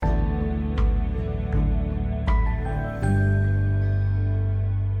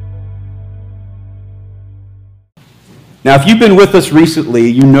Now, if you've been with us recently,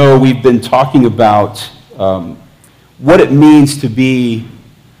 you know we've been talking about what it means to be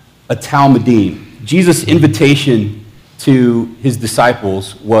a Talmudim. Jesus' invitation to his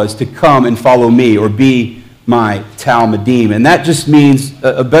disciples was to come and follow me, or be my Talmudim. And that just means,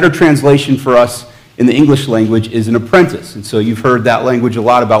 a better translation for us in the English language is an apprentice. And so you've heard that language a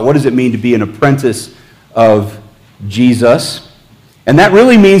lot about what does it mean to be an apprentice of Jesus. And that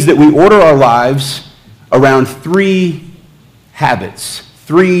really means that we order our lives around three habits,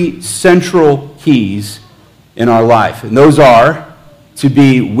 three central keys in our life. And those are to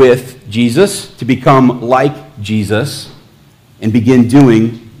be with Jesus, to become like Jesus, and begin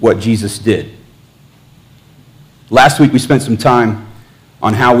doing what Jesus did. Last week we spent some time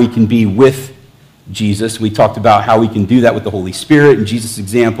on how we can be with Jesus. We talked about how we can do that with the Holy Spirit and Jesus'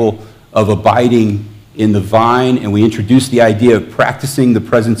 example of abiding in the vine, and we introduced the idea of practicing the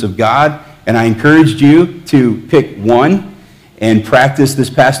presence of God. And I encouraged you to pick one and practice this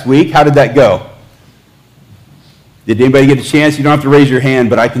past week. How did that go? Did anybody get a chance? You don't have to raise your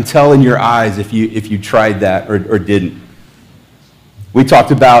hand, but I can tell in your eyes if you tried that or didn't. We talked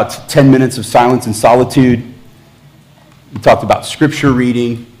about 10 minutes of silence and solitude. We talked about scripture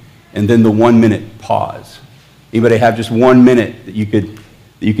reading, and then the 1 minute pause. Anybody have just 1 minute that you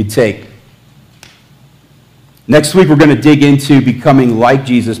could take? Next week we're going to dig into becoming like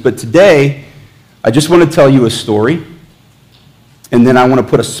Jesus, but today I just want to tell you a story, and then I want to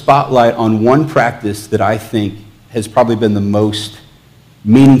put a spotlight on one practice that I think has probably been the most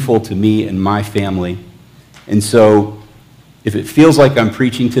meaningful to me and my family. And so if it feels like I'm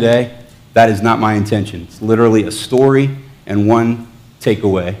preaching today, that is not my intention. It's literally a story and one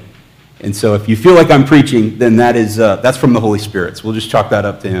takeaway. And so if you feel like I'm preaching, then that's from the Holy Spirit. So we'll just chalk that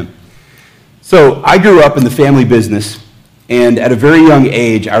up to him. So I grew up in the family business, and at a very young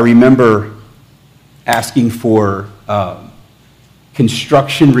age, I remember asking for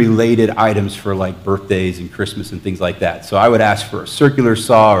construction-related items for like birthdays and Christmas and things like that. So I would ask for a circular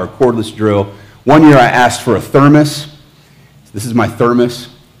saw or a cordless drill. One year I asked for a thermos. This is my thermos.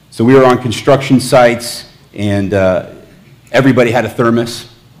 So we were on construction sites, and everybody had a thermos.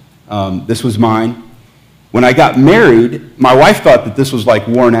 This was mine. When I got married, my wife thought that this was like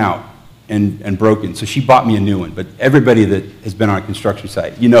worn out and broken, so she bought me a new one. But everybody that has been on a construction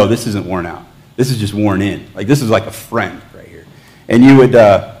site, you know this isn't worn out. This is just worn in. Like, this is like a friend right here. And you would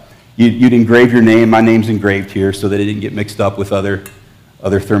you'd engrave your name. My name's engraved here so that it didn't get mixed up with other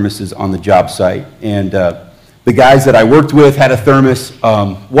thermoses on the job site. And the guys that I worked with had a thermos.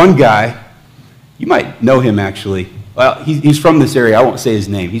 One guy, you might know him actually. Well, he's from this area. I won't say his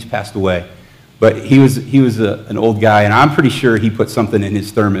name. He's passed away. But he was an old guy, and I'm pretty sure he put something in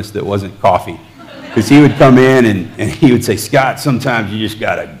his thermos that wasn't coffee. Because he would come in and he would say, "Scott, sometimes you just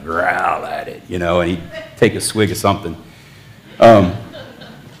got to growl at it," you know, and he'd take a swig of something. And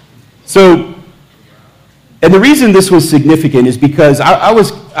the reason this was significant is because I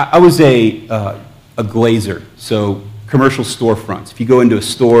was a glazer, so commercial storefronts. If you go into a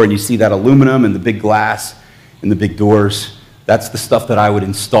store and you see that aluminum and the big glass and the big doors, that's the stuff that I would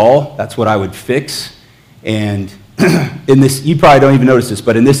install. That's what I would fix. And in this, you probably don't even notice this,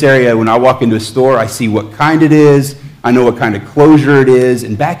 but in this area, when I walk into a store, I see what kind it is. I know what kind of closure it is.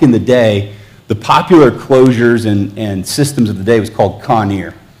 And back in the day, the popular closures and systems of the day was called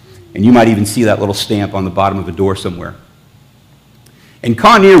Conair. And you might even see that little stamp on the bottom of a door somewhere. And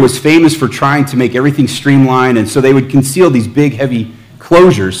Conair was famous for trying to make everything streamlined, and so they would conceal these big, heavy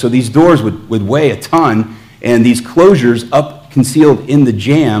closures. So these doors would weigh a ton, and these closures up concealed in the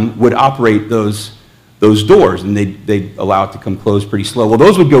jamb would operate those doors, and they'd allow it to come closed pretty slow. Well,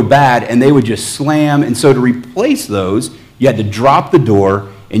 those would go bad, and they would just slam, and so to replace those, you had to drop the door,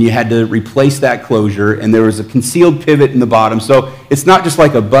 and you had to replace that closure, and there was a concealed pivot in the bottom. So it's not just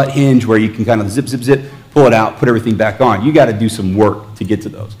like a butt hinge where you can kind of zip, zip, zip, pull it out, put everything back on. You got to do some work to get to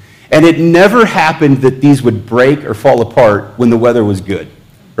those. And it never happened that these would break or fall apart when the weather was good,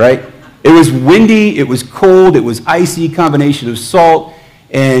 right? It was windy, it was cold, it was icy, combination of salt,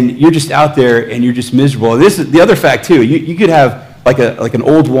 and you're just out there and you're just miserable. And this is the other fact too. You could have like an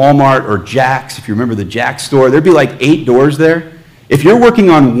old Walmart or Jack's, if you remember the Jack's store. There'd be like 8 doors there. If you're working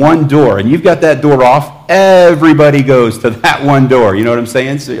on one door and you've got that door off, everybody goes to that one door. You know what I'm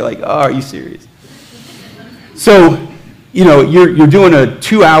saying? So you're like, oh, are you serious? So, you know, you're doing a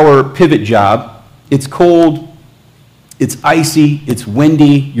 2-hour pivot job. It's cold, it's icy, it's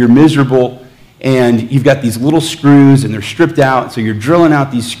windy, you're miserable, and you've got these little screws and they're stripped out, so you're drilling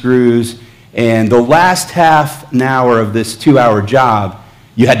out these screws, and the last half an hour of this 2-hour job,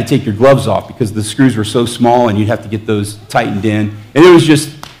 you had to take your gloves off because the screws were so small and you'd have to get those tightened in. And it was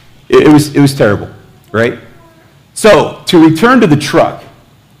just, it was terrible, right? So to return to the truck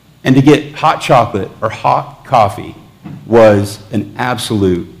and to get hot chocolate or hot coffee was an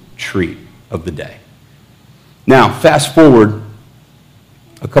absolute treat of the day. Now, fast forward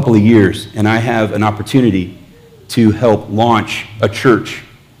a couple of years, and I have an opportunity to help launch a church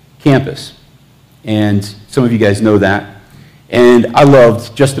campus. And some of you guys know that. And I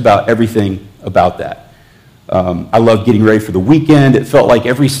loved just about everything about that. I loved getting ready for the weekend. It felt like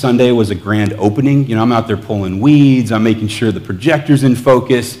every Sunday was a grand opening. You know, I'm out there pulling weeds. I'm making sure the projector's in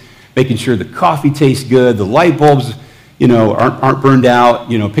focus, making sure the coffee tastes good, the light bulbs, you know, aren't burned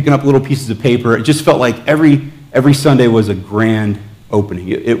out, you know, picking up little pieces of paper. It just felt like every Sunday was a grand opening.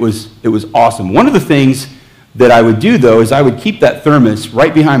 It was awesome. One of the things that I would do, though, is I would keep that thermos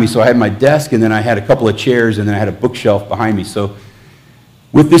right behind me. So I had my desk, and then I had a couple of chairs, and then I had a bookshelf behind me. So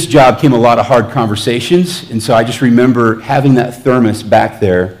with this job came a lot of hard conversations, and so I just remember having that thermos back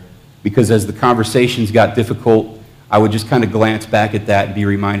there, because as the conversations got difficult, I would just kind of glance back at that and be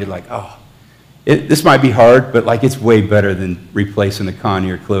reminded, like, oh, this might be hard, but like it's way better than replacing the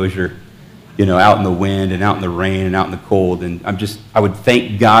Conair closure, you know, out in the wind and out in the rain and out in the cold. And I would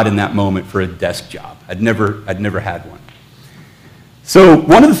thank God in that moment for a desk job. I'd never had one. So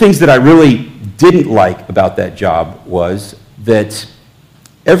one of the things that I really didn't like about that job was that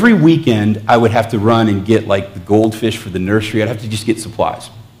every weekend I would have to run and get like the goldfish for the nursery. I'd have to just get supplies.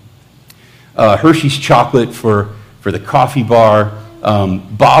 Hershey's chocolate for the coffee bar,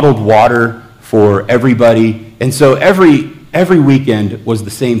 bottled water for everybody. And so every weekend was the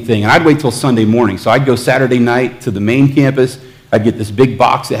same thing. And I'd wait till Sunday morning. So I'd go Saturday night to the main campus. I'd get this big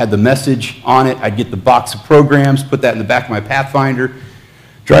box that had the message on it. I'd get the box of programs, put that in the back of my Pathfinder,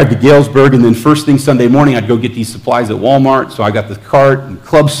 drive to Galesburg, and then first thing Sunday morning, I'd go get these supplies at Walmart. So I got the cart, and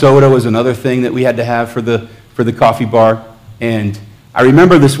club soda was another thing that we had to have for the coffee bar. And I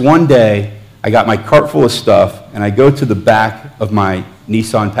remember this one day, I got my cart full of stuff, and I go to the back of my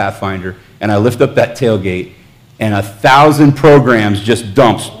Nissan Pathfinder, and I lift up that tailgate, and 1,000 programs just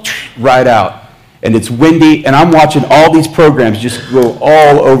dumps right out. And it's windy, and I'm watching all these programs just go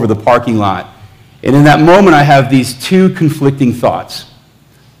all over the parking lot. And in that moment, I have these two conflicting thoughts.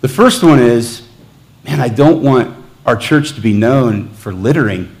 The first one is, man, I don't want our church to be known for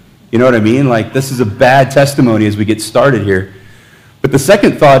littering. You know what I mean? Like, this is a bad testimony as we get started here. But the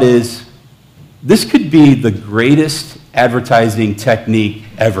second thought is, this could be the greatest advertising technique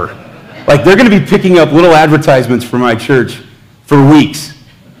ever. Like, they're going to be picking up little advertisements for my church for weeks.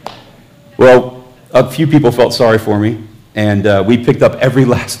 Well, a few people felt sorry for me, and we picked up every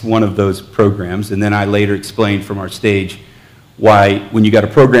last one of those programs, and then I later explained from our stage why when you got a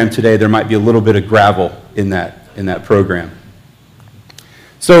program today, there might be a little bit of gravel in that program.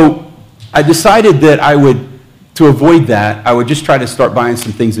 So I decided that to avoid that, I would just try to start buying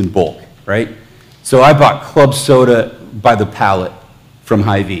some things in bulk, right? So I bought club soda by the pallet from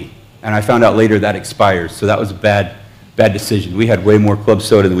Hy-Vee, and I found out later that expires, so that was a bad decision. We had way more club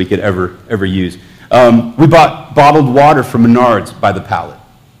soda than we could ever use. We bought bottled water from Menards by the pallet.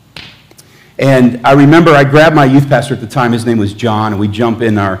 And I remember I grabbed my youth pastor at the time, his name was John, and we jump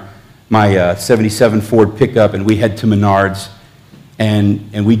in my 77 Ford pickup, and we head to Menards,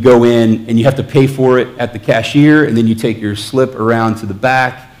 and we go in, and you have to pay for it at the cashier, and then you take your slip around to the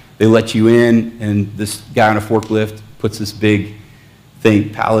back, they let you in, and this guy on a forklift puts this big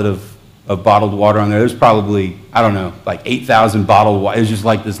pallet of bottled water on there. There's probably, I don't know, like 8,000 bottled water. It was just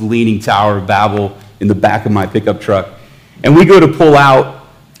like this leaning tower of Babel in the back of my pickup truck. And we go to pull out,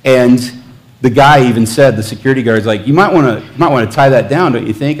 and the guy even said, the security guard's like, you might want to tie that down, don't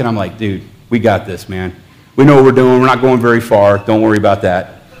you think? And I'm like, dude, we got this, man. We know what we're doing. We're not going very far. Don't worry about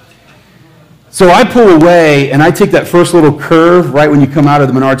that. So I pull away, and I take that first little curve right when you come out of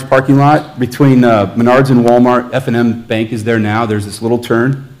the Menards parking lot between Menards and Walmart. F&M Bank is there now. There's this little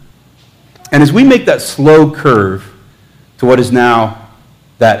turn. And as we make that slow curve to what is now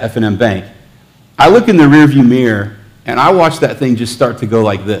that F&M Bank, I look in the rearview mirror, and I watch that thing just start to go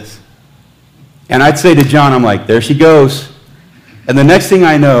like this. And I'd say to John, I'm like, there she goes. And the next thing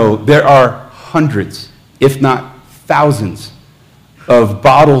I know, there are hundreds, if not thousands, of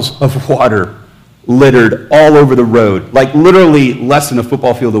bottles of water littered all over the road, like literally less than a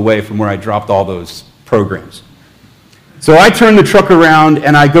football field away from where I dropped all those programs. So I turn the truck around,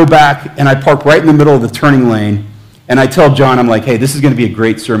 and I go back, and I park right in the middle of the turning lane, and I tell John, I'm like, hey, this is going to be a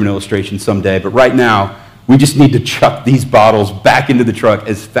great sermon illustration someday, but right now, we just need to chuck these bottles back into the truck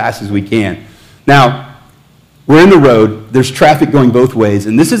as fast as we can. Now, we're in the road, there's traffic going both ways,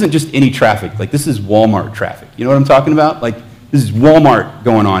 and this isn't just any traffic, like this is Walmart traffic. You know what I'm talking about? Like, this is Walmart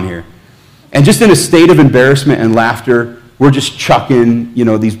going on here. And just in a state of embarrassment and laughter, we're just chucking,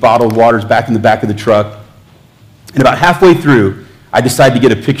 these bottled waters back in the back of the truck. And about halfway through, I decide to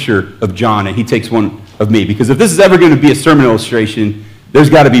get a picture of John, and he takes one of me. Because if this is ever going to be a sermon illustration, there's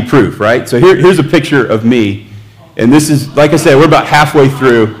got to be proof, right? So here's a picture of me. And this is, like I said, we're about halfway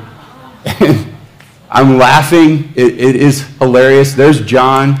through. And I'm laughing. It is hilarious. There's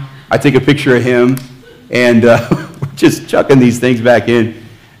John. I take a picture of him. And we're just chucking these things back in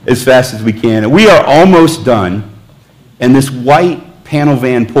as fast as we can. And we are almost done. And this white panel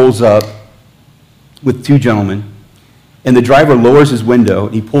van pulls up with two gentlemen. And the driver lowers his window.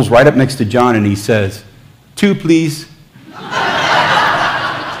 And he pulls right up next to John and he says, "Two, please."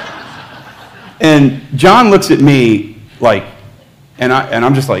 And John looks at me like, and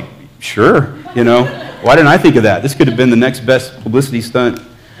I'm just like, sure, you know. Why didn't I think of that? This could have been the next best publicity stunt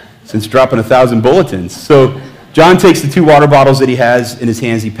since dropping 1,000 bulletins. So John takes the two water bottles that he has in his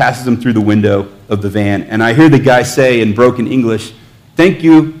hands. He passes them through the window of the van. And I hear the guy say in broken English, "Thank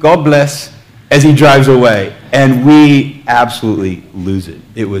you, God bless," as he drives away. And we absolutely lose it.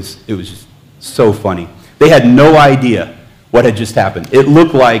 It was just so funny. They had no idea what had just happened. It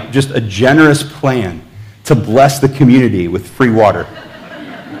looked like just a generous plan to bless the community with free water.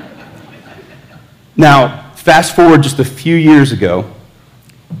 Now, fast forward just a few years ago,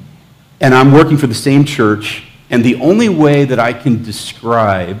 and I'm working for the same church, and the only way that I can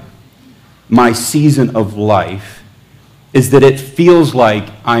describe my season of life is that it feels like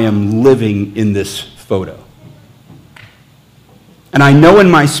I am living in this photo. And I know in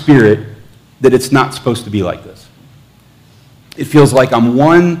my spirit that it's not supposed to be like this. It feels like I'm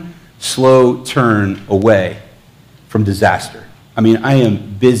one slow turn away from disaster. I mean, I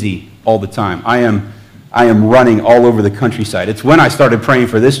am busy all the time. I am running all over the countryside. It's when I started praying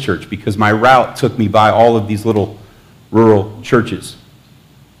for this church because my route took me by all of these little rural churches.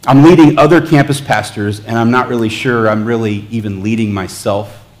 I'm leading other campus pastors, and I'm not really sure I'm really even leading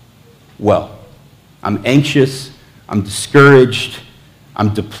myself well. I'm anxious. I'm discouraged.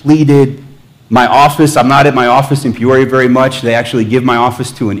 I'm depleted. My office, I'm not at my office in Peoria very much. They actually give my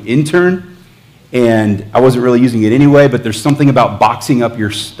office to an intern, and I wasn't really using it anyway, but there's something about boxing up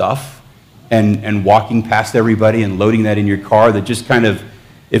your stuff and walking past everybody and loading that in your car that just kind of,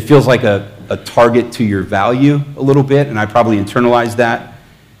 it feels like a target to your value a little bit, and I probably internalized that.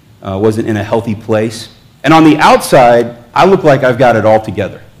 Wasn't in a healthy place. And on the outside, I look like I've got it all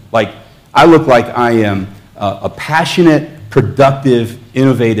together. Like, I look like I am a passionate, productive,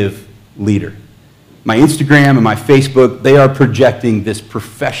 innovative leader. My Instagram and my Facebook, they are projecting this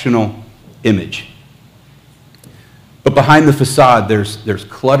professional image. But behind the facade, there's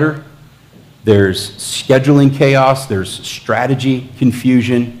clutter, there's scheduling chaos, there's strategy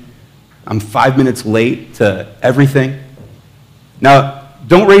confusion. I'm 5 minutes late to everything. Now,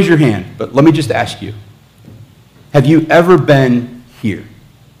 don't raise your hand, but let me just ask you, have you ever been here?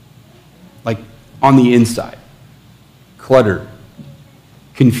 Like, on the inside? Clutter,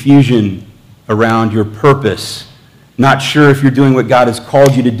 confusion around your purpose, not sure if you're doing what God has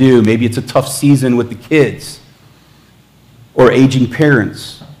called you to do. Maybe it's a tough season with the kids, or aging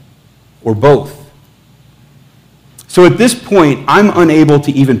parents, or both. So at this point, I'm unable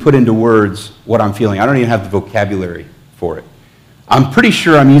to even put into words what I'm feeling. I don't even have the vocabulary for it. I'm pretty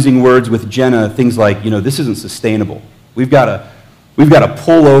sure I'm using words with Jenna, things like, this isn't sustainable. We've got to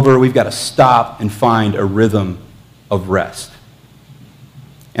pull over, we've got to stop and find a rhythm of rest.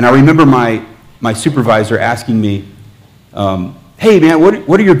 And I remember my supervisor asking me, "Hey man,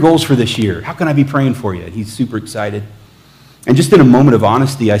 what are your goals for this year? How can I be praying for you?" And he's super excited. And just in a moment of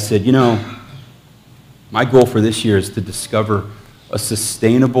honesty, I said, my goal for this year is to discover a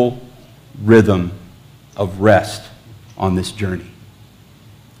sustainable rhythm of rest on this journey.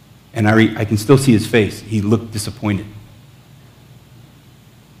 And I can still see his face. He looked disappointed.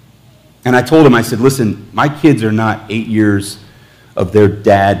 And I told him, I said, listen, my kids are not 8 years of their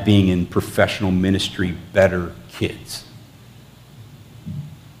dad being in professional ministry better kids.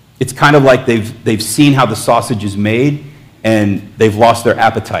 It's kind of like they've seen how the sausage is made and they've lost their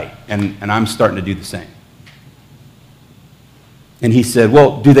appetite. And I'm starting to do the same. And he said,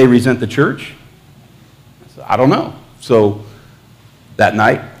 well, do they resent the church? I said, I don't know. So that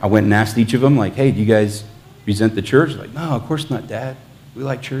night, I went and asked each of them, like, hey, do you guys resent the church? Like, no, of course not, Dad. We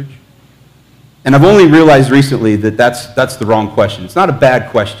like church. And I've only realized recently that that's the wrong question. It's not a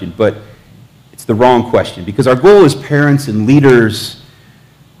bad question, but it's the wrong question. Because our goal as parents and leaders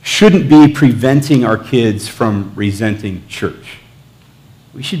shouldn't be preventing our kids from resenting church.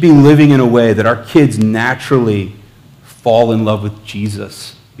 We should be living in a way that our kids naturally fall in love with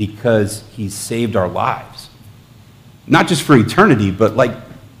Jesus because he's saved our lives. Not just for eternity, but like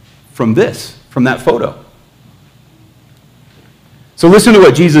from that photo. So listen to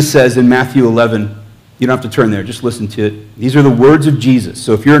what Jesus says in Matthew 11, You don't have to turn there. Just listen to it. These are the words of Jesus.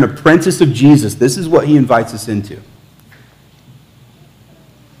 So if you're an apprentice of Jesus, this is what he invites us into.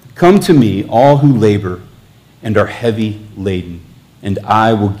 Come to me, all who labor and are heavy laden, and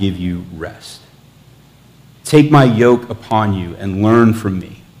I will give you rest. Take my yoke upon you and learn from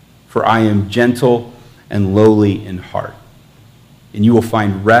me, for I am gentle and lowly in heart, and you will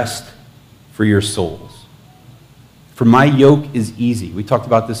find rest for your souls. For my yoke is easy. We talked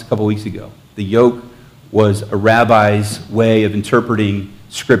about this a couple weeks ago. The yoke was a rabbi's way of interpreting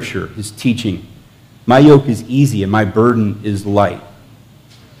Scripture, his teaching. My yoke is easy and my burden is light.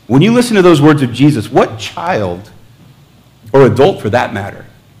 When you listen to those words of Jesus, what child, or adult for that matter,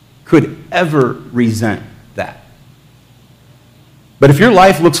 could ever resent that? But if your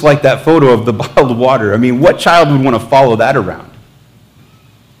life looks like that photo of the bottled water, I mean, what child would want to follow that around?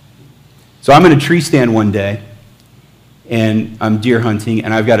 So I'm in a tree stand one day, and I'm deer hunting,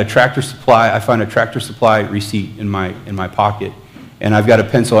 and I've got a Tractor Supply. I find a Tractor Supply receipt in my pocket, and I've got a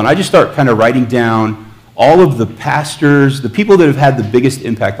pencil, and I just start kind of writing down all of the pastors, the people that have had the biggest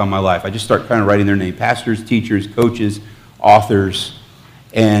impact on my life. I just start kind of writing their name: pastors, teachers, coaches, authors,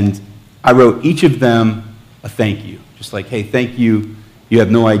 and I wrote each of them a thank you. Just like, hey, thank you. You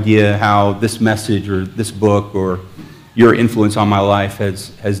have no idea how this message or this book or your influence on my life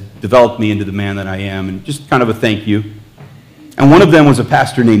has developed me into the man that I am, and just kind of a thank you. And one of them was a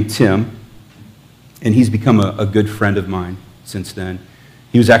pastor named Tim, and he's become a good friend of mine since then.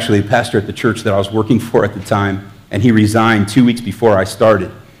 He was actually a pastor at the church that I was working for at the time, and he resigned 2 weeks before I started,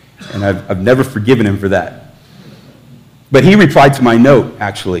 and I've never forgiven him for that. But he replied to my note,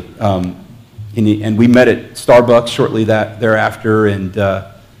 actually, and we met at Starbucks shortly thereafter, and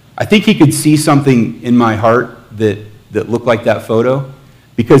I think he could see something in my heart that looked like that photo,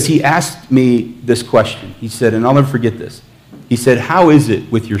 because he asked me this question. He said, and I'll never forget this, he said, "How is it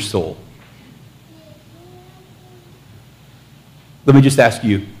with your soul?" Let me just ask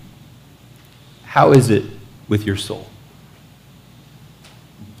you, how is it with your soul?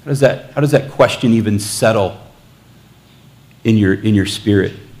 How does that question even settle in your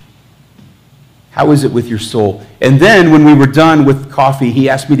spirit? How is it with your soul? And then when we were done with coffee, he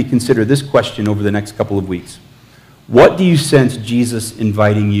asked me to consider this question over the next couple of weeks. What do you sense Jesus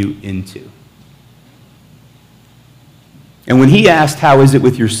inviting you into? And when he asked, how is it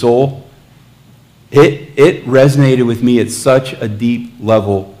with your soul, it resonated with me at such a deep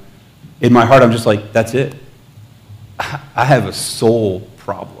level. In my heart, I'm just like, that's it. I have a soul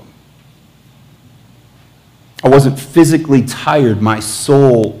problem. I wasn't physically tired. My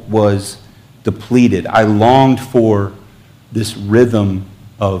soul was depleted. I longed for this rhythm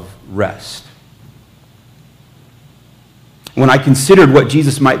of rest. When I considered what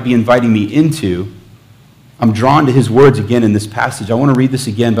Jesus might be inviting me into, I'm drawn to his words again in this passage. I want to read this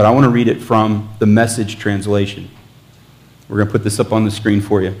again, but I want to read it from the Message translation. We're going to put this up on the screen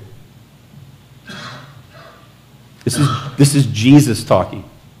for you. This is Jesus talking.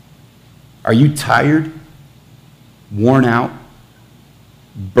 Are you tired, worn out,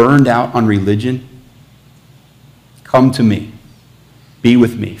 burned out on religion? Come to me. Be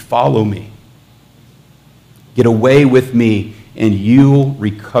with me. Follow me. Get away with me, and you'll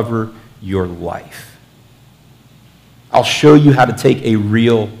recover your life. I'll show you how to take a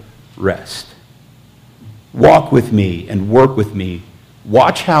real rest. Walk with me and work with me.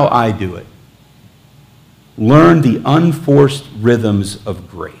 Watch how I do it. Learn the unforced rhythms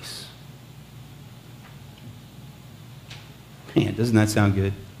of grace. Man, doesn't that sound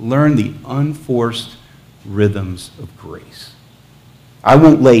good? Learn the unforced rhythms of grace. I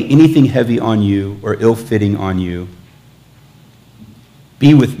won't lay anything heavy on you or ill-fitting on you.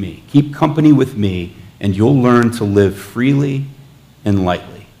 Be with me. Keep company with me, and you'll learn to live freely and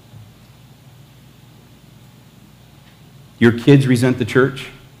lightly. Your kids resent the church?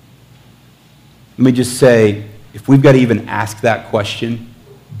 Let me just say, if we've got to even ask that question,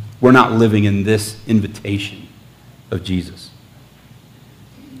 we're not living in this invitation of Jesus.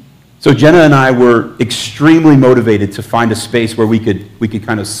 So Jenna and I were extremely motivated to find a space where we could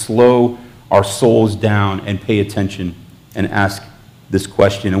kind of slow our souls down and pay attention and ask this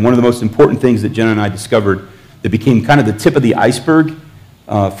question. And one of the most important things that Jenna and I discovered that became kind of the tip of the iceberg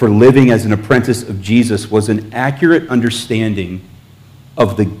for living as an apprentice of Jesus was an accurate understanding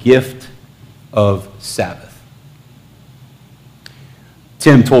of the gift of Sabbath.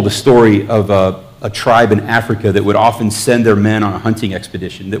 Tim told a story of a tribe in Africa that would often send their men on a hunting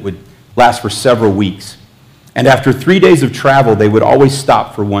expedition that would last for several weeks. And after 3 days of travel, they would always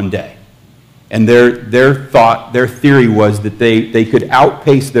stop for one day. And their theory was that they could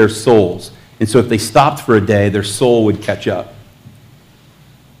outpace their souls. And so if they stopped for a day, their soul would catch up.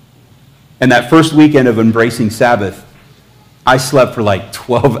 And that first weekend of embracing Sabbath, I slept for like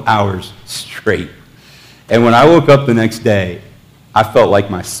 12 hours straight. And when I woke up the next day, I felt like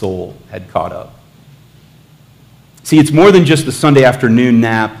my soul had caught up. See, it's more than just the Sunday afternoon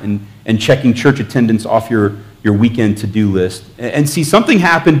nap and checking church attendance off your weekend to-do list. And see, something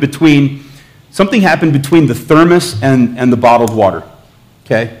happened between the thermos and the bottled water,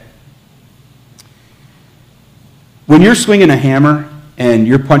 okay? When you're swinging a hammer and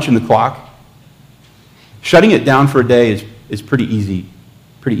you're punching the clock, shutting it down for a day is pretty easy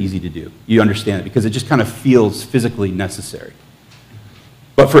to do. You understand it because it just kind of feels physically necessary.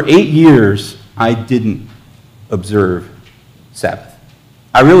 But for 8 years, I didn't observe Sabbath.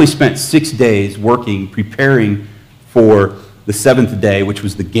 I really spent 6 days working, preparing for the seventh day, which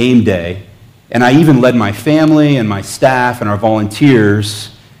was the game day, and I even led my family and my staff and our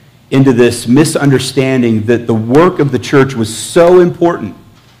volunteers into this misunderstanding that the work of the church was so important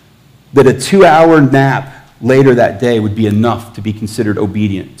that a 2-hour nap later that day would be enough to be considered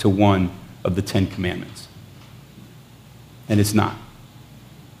obedient to one of the 10 commandments. And it's not.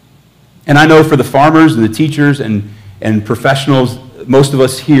 And I know for the farmers and the teachers and professionals, most of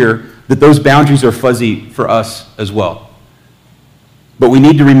us here, that those boundaries are fuzzy for us as well. But we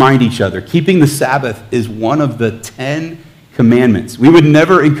need to remind each other, keeping the Sabbath is one of the 10 commandments. We would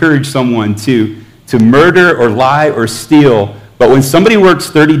never encourage someone to murder or lie or steal, but when somebody works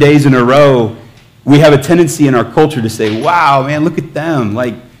 30 days in a row, we have a tendency in our culture to say, wow, man, look at them.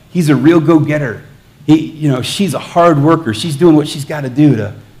 Like, he's a real go-getter. She's a hard worker. She's doing what she's got to do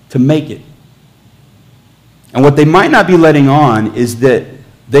to make it. And what they might not be letting on is that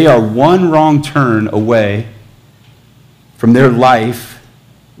they are one wrong turn away from their life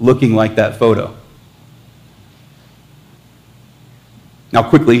looking like that photo. Now,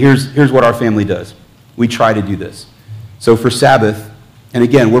 quickly, here's what our family does. We try to do this. So for Sabbath, and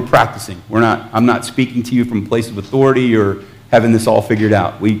again, we're practicing. I'm not speaking to you from a place of authority or having this all figured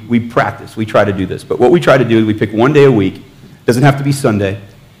out. We practice. We try to do this. But what we try to do is we pick one day a week. It doesn't have to be Sunday.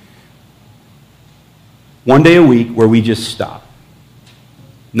 One day a week where we just stop.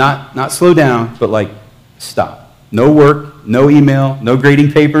 Not slow down, but like stop. No work, no email, no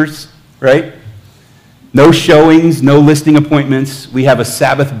grading papers, right? No showings, no listing appointments. We have a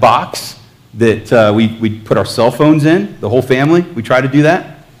Sabbath box that we put our cell phones in, the whole family. We try to do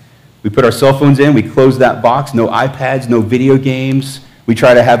that. We put our cell phones in. We close that box. No iPads, no video games. We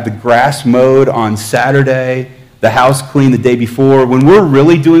try to have the grass mowed on Saturday, the house cleaned the day before. When we're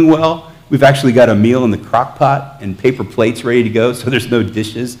really doing well, we've actually got a meal in the crock pot and paper plates ready to go, so there's no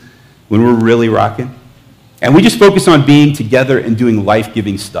dishes when we're really rocking. And we just focus on being together and doing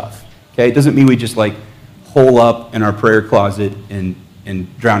life-giving stuff. Okay? It doesn't mean we just like hole up in our prayer closet and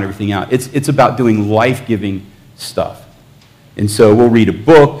drown everything out. It's about doing life-giving stuff. And so we'll read a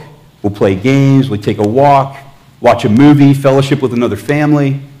book, we'll play games, we'll take a walk, watch a movie, fellowship with another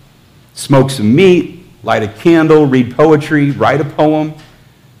family, smoke some meat, light a candle, read poetry, write a poem,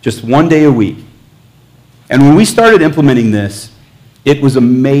 just one day a week. And when we started implementing this, it was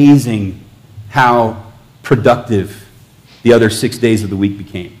amazing how productive the other 6 days of the week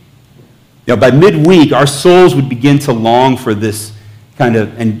became. By midweek, our souls would begin to long for this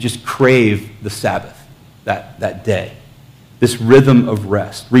and just crave the Sabbath, that day, this rhythm of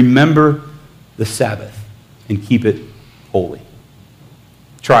rest. Remember the Sabbath and keep it holy.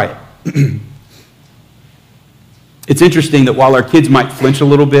 Try it. It's interesting that while our kids might flinch a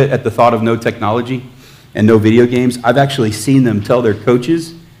little bit at the thought of no technology and no video games, I've actually seen them tell their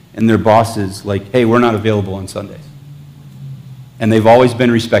coaches and their bosses, like, hey, we're not available on Sundays. And they've always been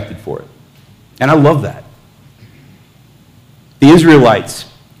respected for it. And I love that. The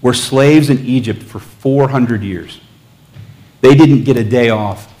Israelites were slaves in Egypt for 400 years. They didn't get a day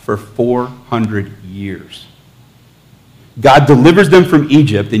off for 400 years. God delivers them from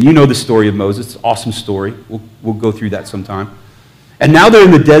Egypt, and you know the story of Moses. It's an awesome story. We'll go through that sometime. And now they're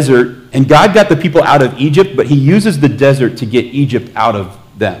in the desert, and God got the people out of Egypt, but he uses the desert to get Egypt out of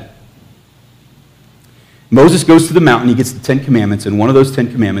them. Moses goes to the mountain, he gets the 10 commandments, and one of those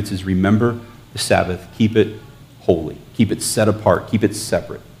 10 commandments is remember the Sabbath, keep it holy, keep it set apart, keep it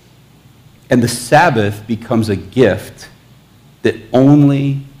separate. And the Sabbath becomes a gift that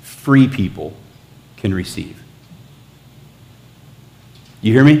only free people can receive.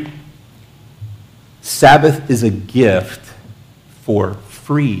 You hear me? Sabbath is a gift for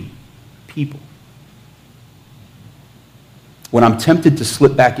free people. When I'm tempted to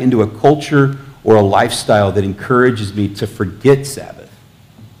slip back into a culture or a lifestyle that encourages me to forget Sabbath,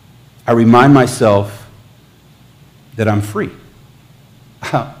 I remind myself that I'm free.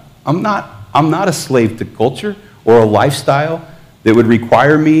 I'm not a slave to culture or a lifestyle that would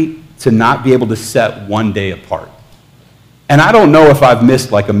require me to not be able to set one day apart. And I don't know if I've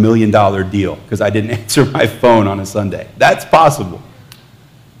missed like $1 million deal because I didn't answer my phone on a Sunday. That's possible.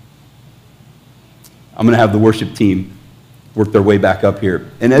 I'm going to have the worship team work their way back up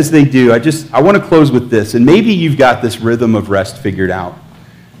here. And as they do, I want to close with this. And maybe you've got this rhythm of rest figured out.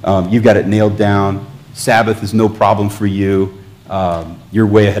 You've got it nailed down. Sabbath is no problem for you. You're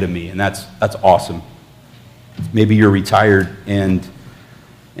way ahead of me, and that's awesome. Maybe you're retired and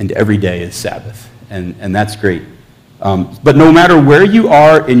every day is Sabbath, and that's great. But no matter where you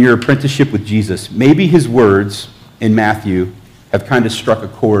are in your apprenticeship with Jesus, maybe his words in Matthew have kind of struck a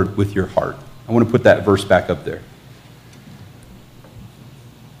chord with your heart. I want to put that verse back up there.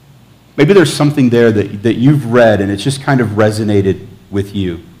 Maybe there's something there that you've read and it's just kind of resonated with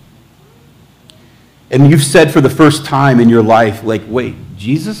you. And you've said for the first time in your life, like, wait,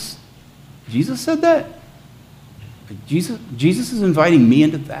 Jesus said that? Jesus is inviting me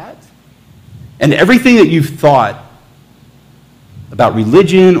into that? And everything that you've thought about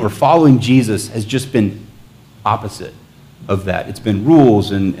religion or following Jesus has just been opposite of that. It's been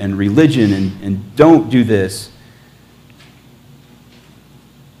rules and religion and don't do this.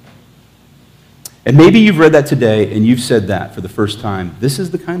 And maybe you've read that today and you've said that for the first time. This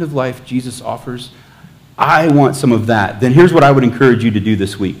is the kind of life Jesus offers. I want some of that. Then here's what I would encourage you to do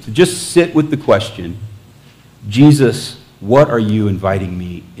this week. To just sit with the question, Jesus, what are you inviting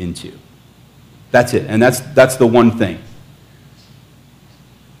me into? That's it. And that's the one thing.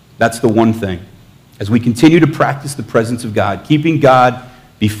 That's the one thing. As we continue to practice the presence of God, keeping God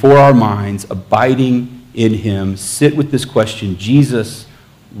before our minds, abiding in him, sit with this question, Jesus,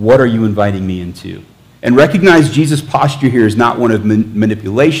 what are you inviting me into? And recognize Jesus' posture here is not one of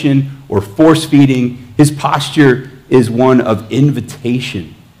manipulation or force-feeding. His posture is one of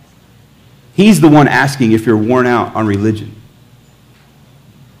invitation. He's the one asking if you're worn out on religion.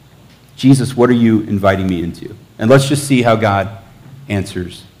 Jesus, what are you inviting me into? And let's just see how God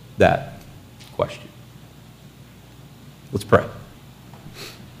answers that question. Let's pray.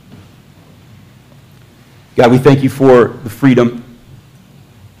 God, we thank you for the freedom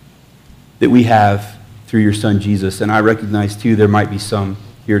that we have through your Son, Jesus. And I recognize, too, there might be some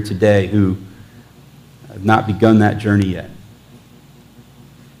here today who have not begun that journey yet.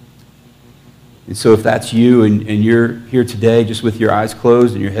 And so if that's you and you're here today just with your eyes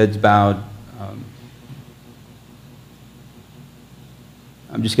closed and your heads bowed,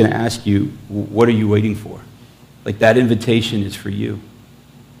 I'm just going to ask you, what are you waiting for? Like, that invitation is for you.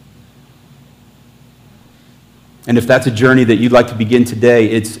 And if that's a journey that you'd like to begin today,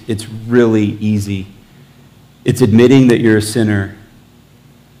 it's really easy. It's admitting that you're a sinner.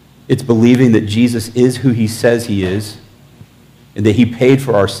 It's believing that Jesus is who he says he is, and that he paid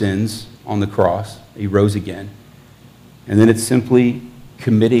for our sins on the cross. He rose again. And then it's simply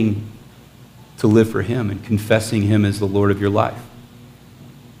committing to live for him and confessing him as the Lord of your life.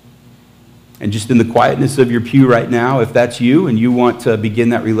 And just in the quietness of your pew right now, if that's you and you want to begin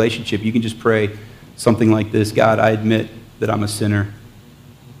that relationship, you can just pray something like this. God, I admit that I'm a sinner.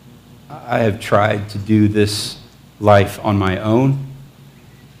 I have tried to do this life on my own,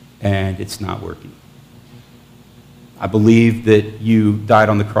 and it's not working. I believe that you died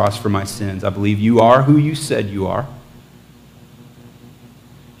on the cross for my sins. I believe you are who you said you are.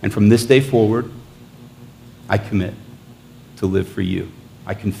 And from this day forward, I commit to live for you.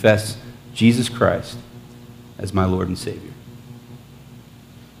 I confess Jesus Christ as my Lord and Savior.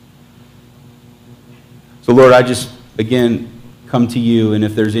 So, Lord, I just, again, come to you, and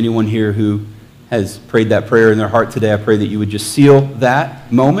if there's anyone here who has prayed that prayer in their heart today, I pray that you would just seal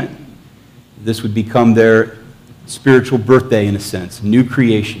that moment. This would become their spiritual birthday, in a sense, new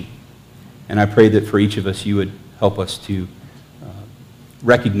creation. And I pray that for each of us, you would help us to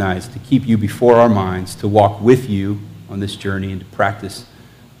recognize, to keep you before our minds, to walk with you on this journey, and to practice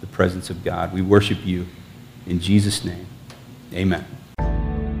the presence of God. We worship you in Jesus' name. Amen.